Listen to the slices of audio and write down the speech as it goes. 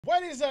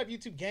What is up,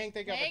 YouTube gang?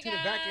 Thank y'all for Hey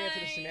tuning back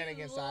into the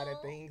shenanigans side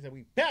of things. And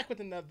we back with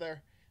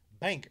another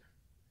banger.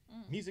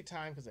 Music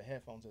time because the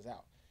headphones is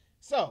out.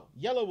 So,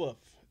 Yelawolf.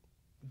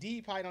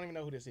 D probably don't even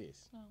know who this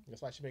is. Oh.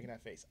 That's why she's making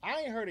that face.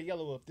 I ain't heard of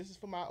Yelawolf. This is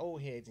for my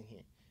old heads in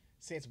here.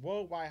 Since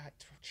Worldwide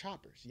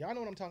Choppers. Y'all know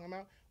what I'm talking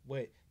about?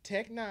 With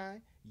Tech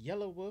 9,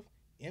 Yelawolf,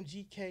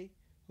 MGK.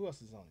 Who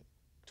else is on it?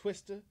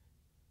 Twister.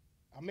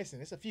 I'm missing.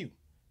 It's a few.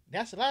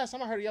 That's the last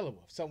time I heard of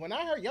Yelawolf. So when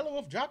I heard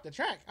Yelawolf drop the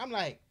track, I'm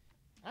like,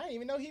 I didn't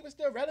even know he was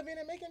still relevant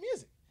and making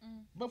music.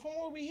 But from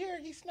what we hear,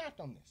 he snapped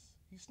on this.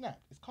 He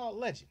snapped. It's called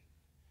Legend.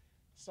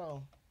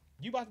 So,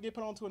 you about to get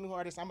put on to a new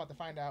artist. I'm about to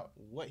find out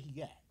what he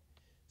got.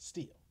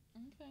 Still.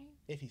 Okay.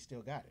 If he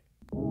still got it.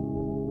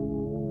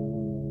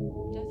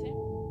 That's it.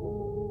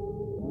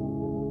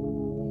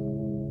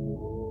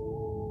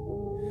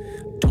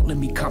 Don't let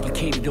me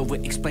complicate it over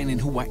explaining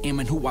who I am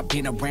and who I've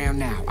been around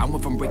now. I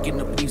went from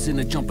breaking up leaves in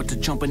a jumper to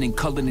jumping and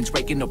culling and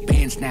breaking up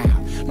bands now.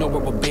 No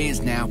rubber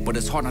bands now, but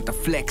it's hard not to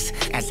flex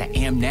as I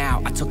am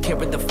now. I took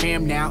care of the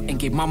fam now and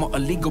gave mama a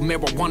legal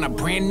marijuana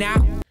brand now.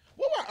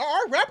 What are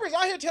our rappers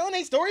out here telling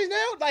their stories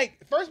now? Like,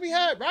 first we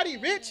had Roddy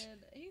Ricch.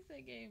 He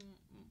said gave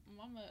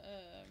mama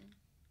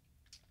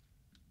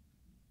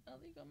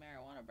illegal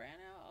marijuana brand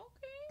out.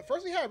 Okay.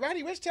 First we had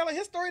Roddy Ricch telling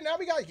his story. Now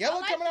we got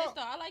Yellow coming out.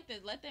 I like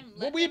this. Let them.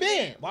 Where we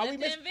been? Why we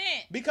missed?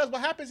 Because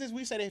what happens is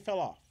we say they fell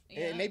off.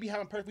 Yeah. And they be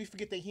having we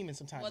forget they're humans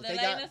sometimes. Well, they're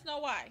letting us know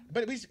why.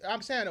 But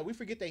I'm saying that we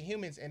forget they're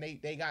humans and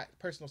they got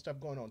personal stuff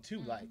going on too.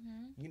 Like,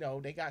 you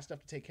know, they got stuff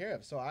to take care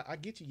of. So I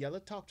get you, Yellow.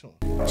 Talk to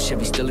him.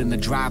 Chevy still in the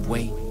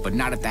driveway, but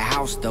not at the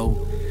house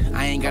though.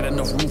 I ain't got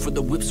enough room for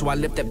the whip, so I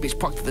left that bitch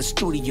parked to the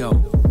studio.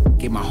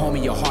 Gave my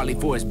homie a Harley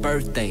for his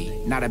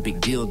birthday. Not a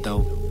big deal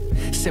though.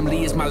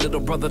 Simile is my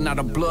little brother, not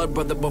a blood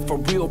brother, but for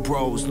real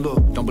bros.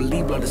 Look, don't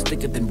believe blood is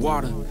thicker than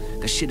water.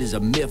 That shit is a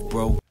myth,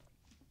 bro.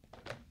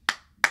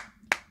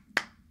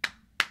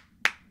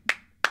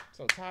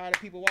 So tired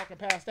of people walking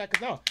past that.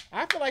 Because no,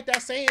 I feel like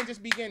that saying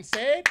just be getting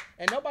said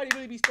and nobody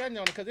really be standing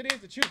on it because it is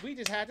the truth. We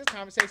just had this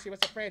conversation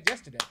with some friends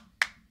yesterday.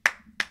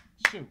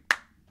 Shoot.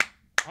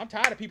 I'm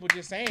tired of people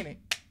just saying it.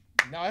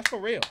 No, it's for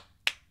real.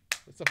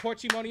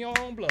 Support you on your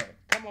own blood.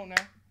 Come on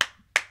now.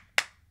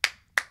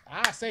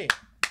 I say it.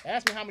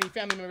 Ask me how many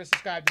family members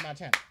subscribe to my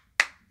channel.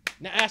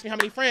 Now ask me how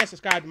many friends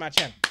subscribe to my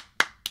channel.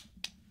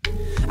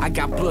 I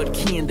got blood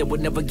kin that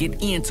would never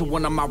get into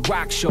one of my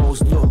rock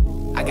shows. Look,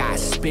 I got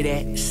spit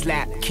at,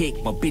 slap,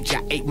 kick, but bitch,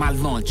 I ate my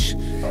lunch.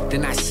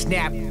 Then I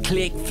snap,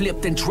 click,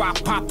 flipped, and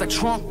drop, pop the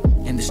trunk.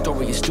 And the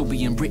story is still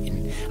being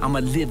written. I'm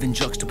a living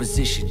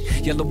juxtaposition.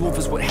 Yelawolf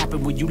is what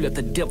happened when you let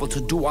the devil to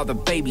do all the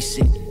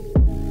babysitting.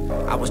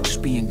 I was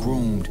just being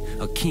groomed,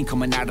 a king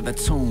coming out of the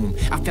tomb.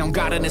 I found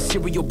God in a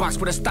cereal box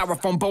with a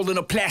styrofoam bowl and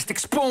a plastic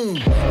spoon.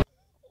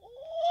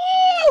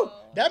 Ooh,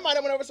 that might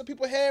have went over some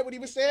people's head what he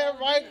was saying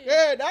right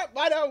there. That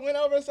might have went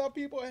over some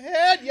people's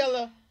head,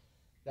 Yellow.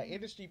 That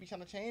industry be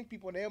trying to change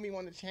people. They don't be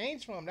wanting to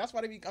change from. That's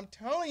why I'm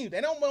telling you, they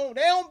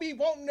don't be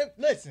wanting to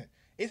listen.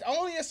 It's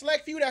only a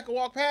select few that can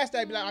walk past that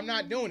and be like, I'm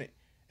not doing it.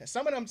 And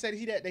some of them say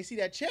they see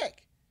that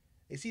check.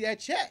 They see that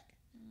check.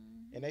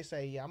 And they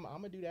say, yeah, I'm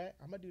gonna do that.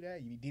 I'm gonna do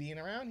that. You be diddying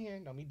around here.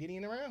 Don't be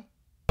diddying around.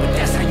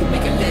 That's how you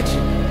make a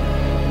legend.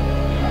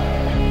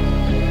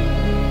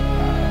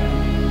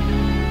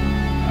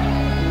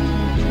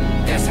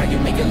 That's how you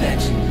make a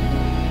legend.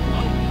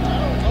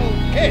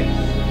 Okay.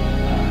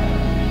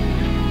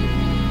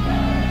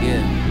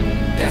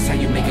 Yeah, that's how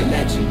you make a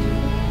legend.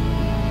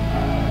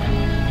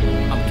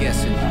 I'm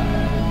guessing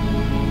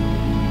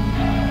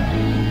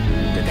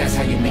that's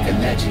how you make a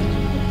legend.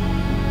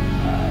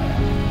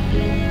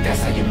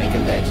 That's how you make a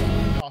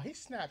legend. Oh, he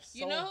snaps so.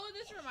 You know who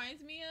this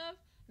reminds me of?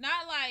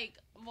 Not like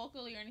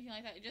vocally or anything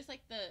like that. Just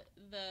like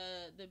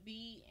the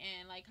beat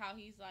and like how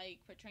he's like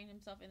portraying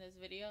himself in this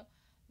video.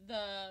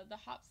 The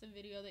Hobson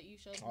video that you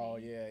showed me. Oh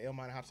yeah,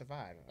 Illmind Hobson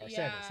 5 or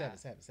Yeah. 7.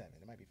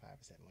 It might be 5 or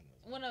 7.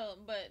 One of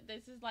them, but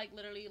this is like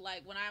literally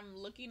like when I'm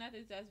looking at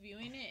this as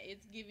viewing it,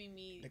 it's giving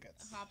me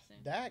Hobson.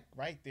 That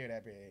right there,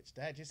 that bitch.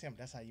 That just him.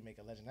 That's how you make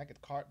a legend.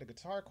 The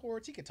guitar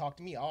chords. He could talk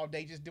to me all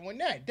day just doing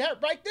that.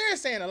 That right there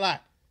is saying a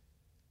lot.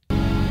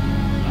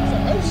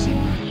 Oh shit.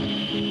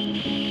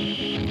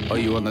 Oh,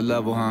 you on the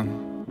level, huh?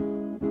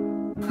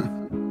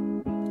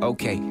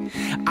 Okay,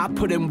 I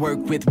put in work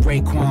with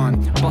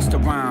Raekwon,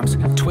 Busta Rhymes,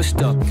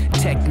 Twister,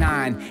 Tech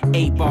 9,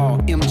 8 Ball,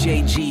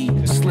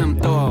 MJG, Slim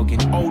Thug,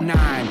 and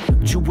 09,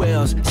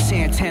 Jewels,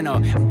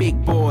 Santana,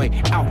 Big Boy,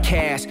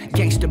 Outkast,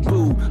 Gangsta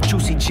Boo,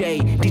 Juicy J,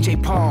 DJ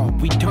Paul,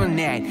 we done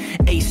that.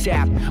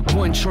 ASAP,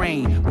 One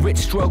Train, Rich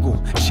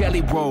Struggle,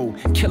 Jelly Roll,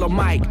 Killer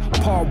Mike,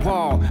 Paul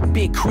Wall,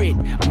 Big Crit,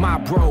 my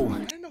bro.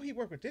 He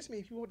worked with this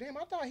many people. Damn,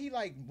 I thought he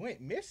like went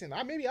missing.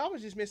 Maybe I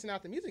was just missing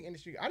out the music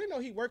industry. I didn't know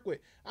he worked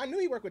with. I knew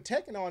he worked with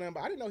Tech and all them,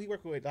 but I didn't know he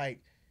worked with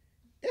like.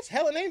 It's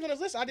hella names on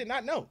his list. I did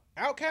not know.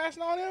 Outkast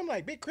and all them,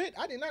 like Big Crit.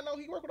 I did not know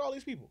he worked with all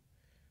these people.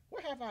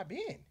 Where have I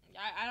been?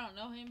 I don't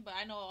know him, but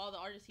I know all the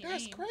artists he named.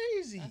 That's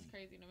crazy. That's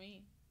crazy to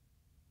me.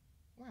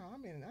 Wow, I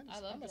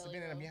must have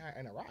been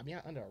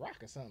under a rock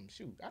or something.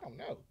 Shoot, I don't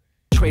know.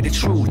 portray the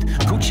truth.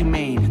 Gucci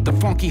Mane, the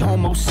funky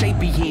Homo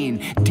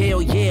sapien.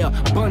 Dale, yeah,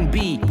 Bun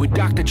B with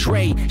Dr.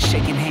 Dre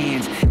shaking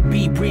hands.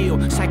 Be Real,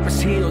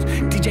 Cypress Hills,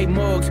 DJ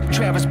Muggs,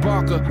 Travis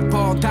Barker,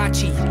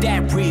 Baldacci,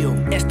 that real.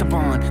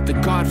 Esteban, the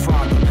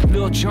Godfather,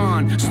 Lil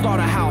Jon,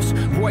 Slaughterhouse,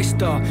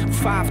 Royster,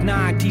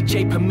 5'9",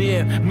 DJ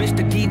Premier,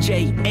 Mr.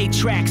 DJ,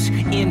 A-Tracks,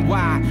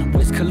 NY,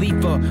 Wiz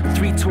Khalifa,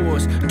 3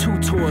 tours, 2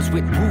 tours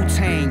with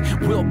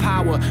Wu-Tang,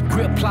 Willpower,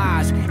 Grip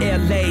Plies,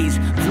 LA's,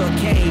 The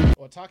Game.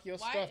 Or talk your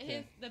Why stuff.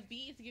 the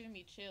beat's giving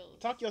me chills.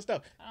 Talk your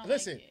stuff. I don't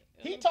Listen, like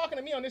it. he talking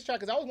to me on this track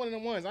because I was one of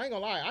them ones. I ain't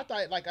gonna lie. I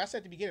thought, like I said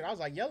at the beginning, I was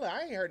like, Yella,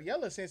 I ain't heard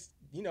Yella since,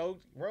 you know,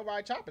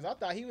 Worldwide Choppers. I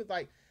thought he was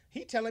like,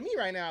 he telling me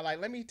right now, like,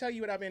 let me tell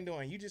you what I've been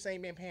doing. You just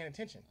ain't been paying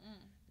attention.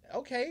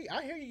 Okay,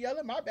 I hear you,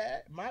 Yella. My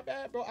bad,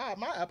 bro.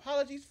 My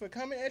apologies for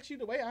coming at you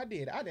the way I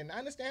did. I didn't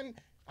understand.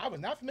 I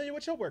was not familiar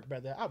with your work,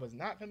 brother. I was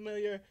not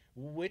familiar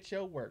with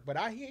your work. But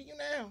I hear you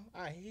now.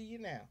 I hear you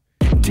now.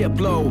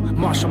 Diplo,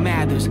 Marshall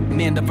Mathers,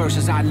 man, the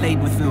verses I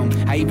laid with them.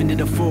 I even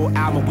did a full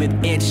album with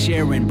Ed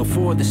Sheeran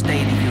before the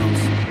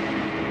stadiums.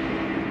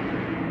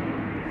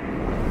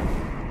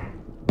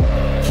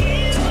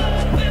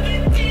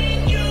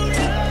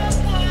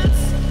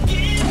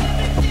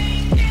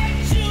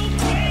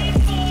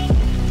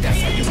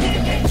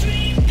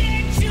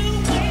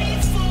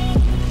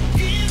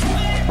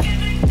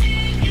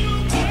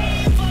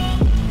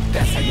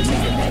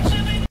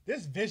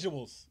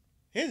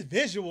 His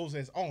visuals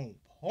is on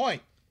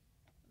point.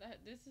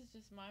 This is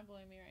just mind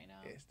blowing me right now.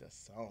 It's the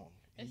song.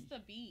 It's the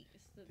beat.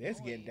 It's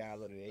getting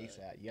downloaded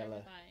ASAP.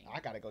 Yella, I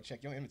gotta go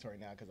check your inventory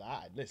now because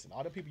I listen.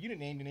 All the people you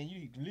didn't name and then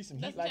you release some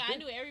heat like I this.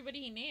 knew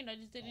everybody he named. I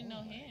just didn't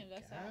know him.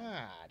 That's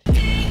God.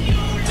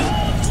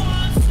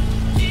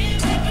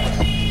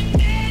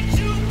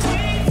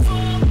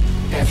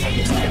 That's how you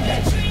make a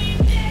legend.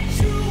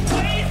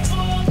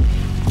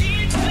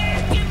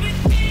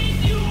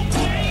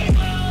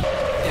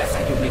 That's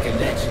how you make a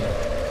legend.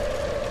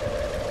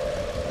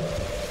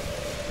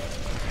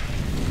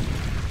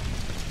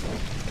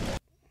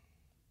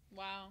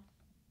 Wow.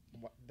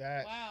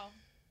 That. Wow,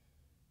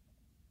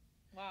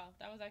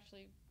 that was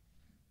actually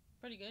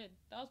pretty good.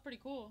 That was pretty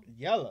cool.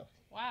 Yella.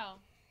 Wow.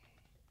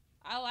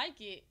 I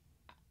like it.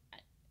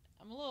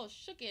 I'm a little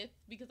shooketh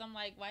because I'm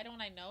like, why don't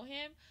I know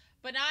him?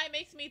 But now it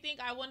makes me think,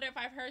 I wonder if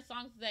I've heard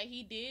songs that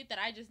he did that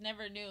I just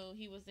never knew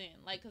he was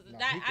in. Like, because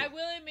I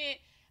will admit,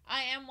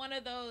 I am one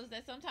of those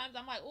that sometimes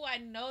I'm like, oh, I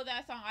know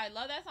that song. I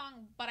love that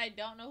song, but I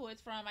don't know who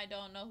it's from. I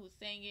don't know who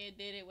sang it,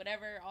 did it,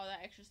 whatever, all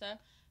that extra stuff.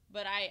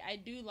 But I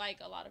do like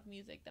a lot of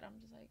music that I'm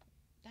just like,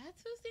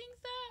 that's who sings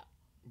that?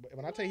 But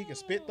when I tell you he can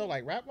spit, though,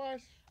 like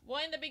rap-wise?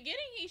 Well, in the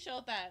beginning, he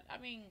showed that. I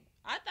mean,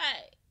 I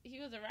thought he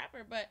was a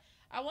rapper, but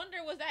I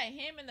wonder, was that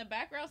him in the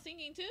background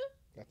singing, too?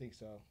 I think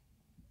so.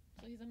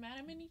 So he's a man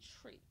of many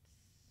traits.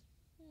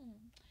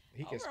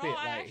 He can Overall, spit,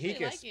 like, he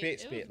can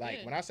spit. Like,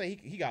 good. when I say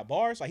he got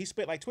bars, like, he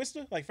spit like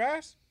Twister, like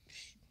fast.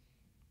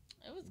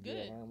 It was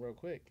good. Learn real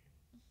quick.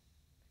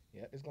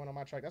 Yeah, it's going on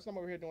my track. That's what I'm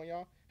over here doing,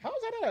 y'all. How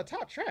is that at a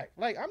top track?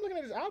 Like, I'm looking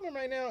at this album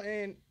right now,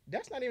 and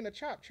that's not even a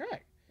top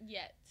track.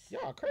 Yet.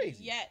 Y'all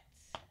crazy. Yet.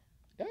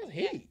 That's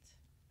heat.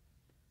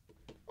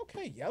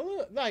 Okay,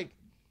 Yella. Like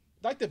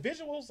the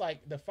visuals,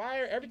 like the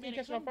fire, everything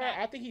catching on fire.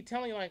 I think he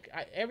telling you, like,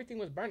 everything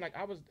was burned. Like,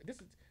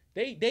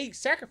 they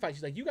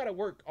sacrificed you. Like, you got to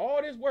work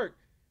all this work.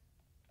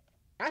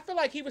 I feel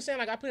like he was saying,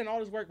 like, I put in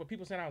all this work, but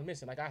people saying I was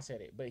missing. Like I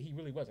said it, but he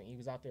really wasn't. He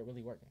was out there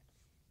really working.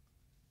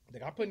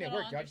 Like, I'm putting in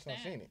work. Y'all just not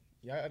seeing it.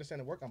 Y'all understand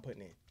the work I'm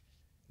putting in.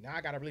 Now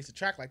I got to release a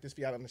track like this for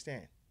y'all to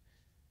understand.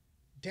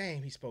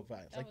 Damn, he spoke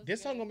violence. Like,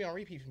 this song gonna be on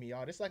repeat for me,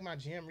 y'all. This is like my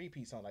jam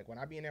repeat song. Like, when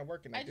I be in there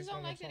working, like, I just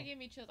don't like it to give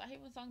me chills. I hate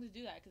when songs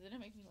do that because then it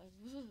makes me like,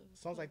 ugh.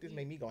 Songs like this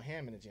make me go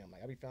ham in the gym.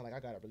 Like, I be feeling like I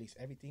gotta release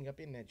everything up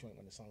in that joint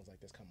when the songs like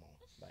this come on.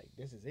 Like,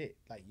 this is it.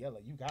 Like, Yella,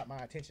 you got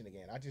my attention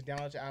again. I just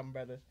downloaded your album,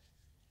 brother.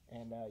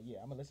 And yeah,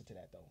 I'm gonna listen to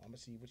that though. I'm gonna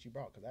see what you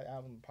brought because that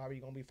album probably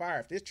gonna be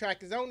fire. If this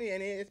track is on it,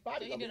 and it's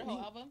probably so gonna be a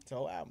whole album. It's a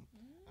whole album.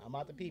 I'm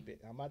about to peep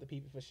it. I'm about to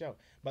peep it for sure.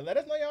 But let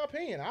us know your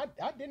opinion. I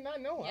did not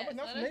know. Yes, I was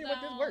not familiar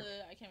with this work.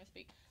 I can't even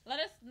speak. Let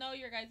us know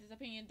your guys'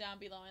 opinion down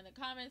below in the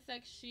comment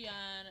section.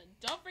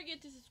 Don't forget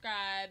to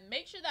subscribe.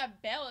 Make sure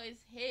that bell is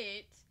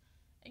hit.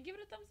 And give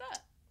it a thumbs up.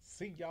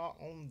 See y'all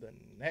on the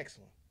next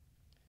one.